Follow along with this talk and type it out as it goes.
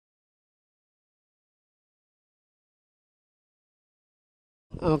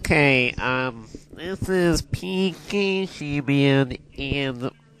Okay, this is Pksheman, and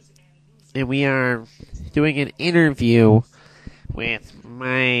we are doing an interview with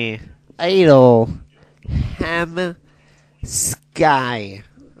my idol, Hemsky.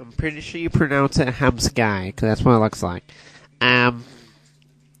 I'm pretty sure you pronounce it Hemsky, because that's what it looks like. There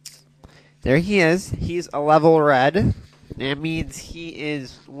he is. He's a level red. That means he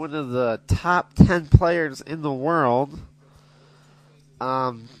is one of the top 10 players in the world.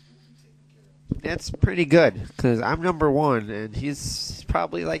 That's pretty good, because I'm number 1, and he's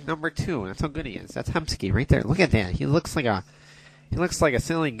probably like number 2. That's how good he is. That's Hemsky right there. Look at that. He looks like a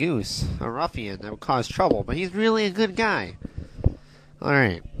silly goose, a ruffian that would cause trouble, but he's really a good guy.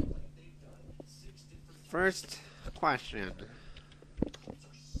 Alright. First question.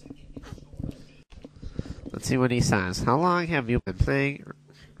 Let's see what he says. How long have you been playing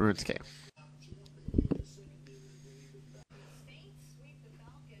RuneScape?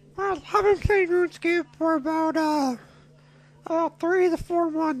 Well, I've been playing RuneScape for about 3 to 4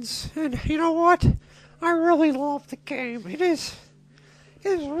 months, and you know what? I really love the game. It's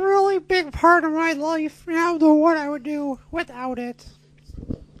a really big part of my life, and I don't know what I would do without it.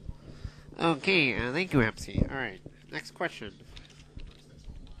 Okay, thank you, Hemsky. Alright, next question.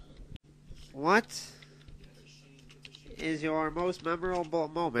 What is your most memorable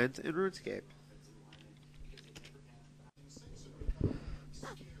moment in RuneScape?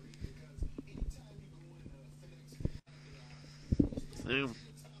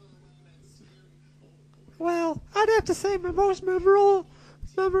 Well, I'd have to say my most memorable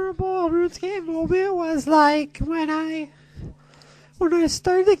RuneScape moment was like when I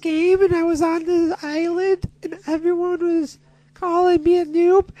started the game and I was on this island and everyone was calling me a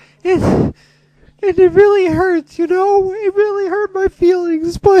noob, and it really hurt, you know? It really hurt my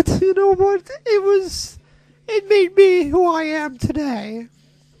feelings, but you know what? It made me who I am today.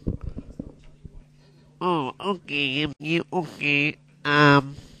 Oh, okay. Okay.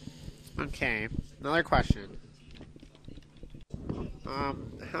 Okay. Another question.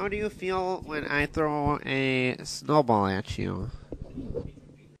 How do you feel when I throw a snowball at you?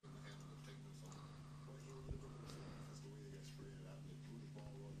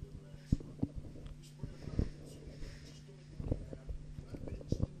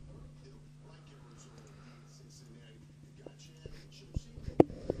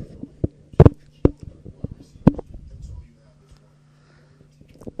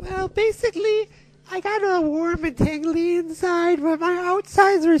 Well, basically, I got a warm and tingly inside, but my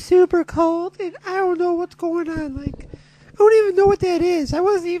outsides are super cold, and I don't know what's going on. Like, I don't even know what that is. I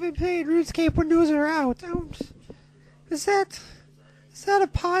wasn't even playing RuneScape when those are out. Is that a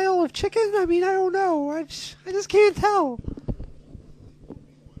pile of chicken? I mean, I don't know. I just can't tell.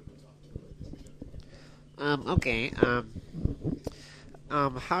 Okay.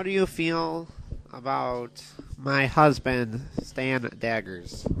 How do you feel about my husband, Stan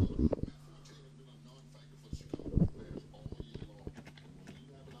Daggers?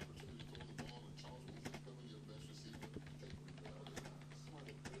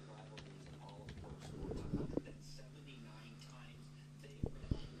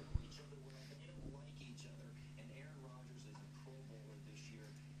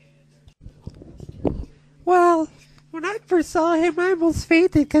 Well, when I first saw him, I almost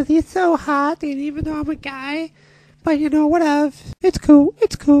fainted because he's so hot, and even though I'm a guy, but you know, whatever. It's cool.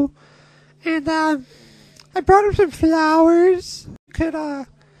 It's cool. And, I brought him some flowers. Could,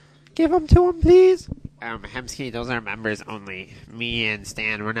 give them to him, please? Hemsky, those are members only. Me and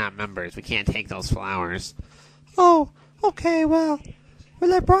Stan, we're not members. We can't take those flowers. Oh, okay, well,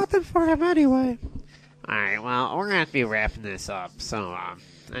 I brought them for him anyway. Alright, well, we're gonna have to be wrapping this up, so,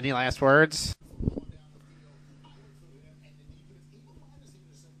 any last words?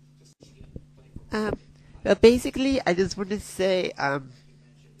 But basically, I just want to say,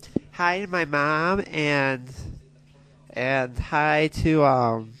 hi to my mom and hi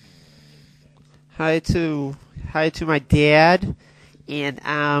to my dad, and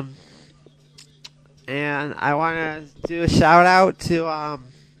I want to do a shout out to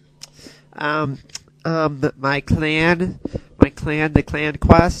my clan, the Clan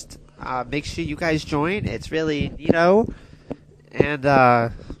Quest. Make sure you guys join. It's really neato, and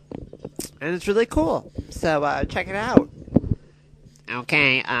it's really cool. So check it out.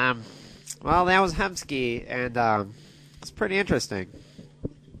 Okay. Well, that was Hemsky, and it's pretty interesting.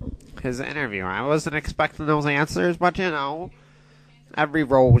 His interview. I wasn't expecting those answers, but you know, every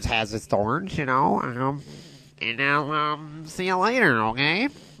rose has its thorns. You know. And I'll see you later. Okay.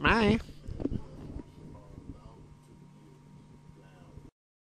 Bye.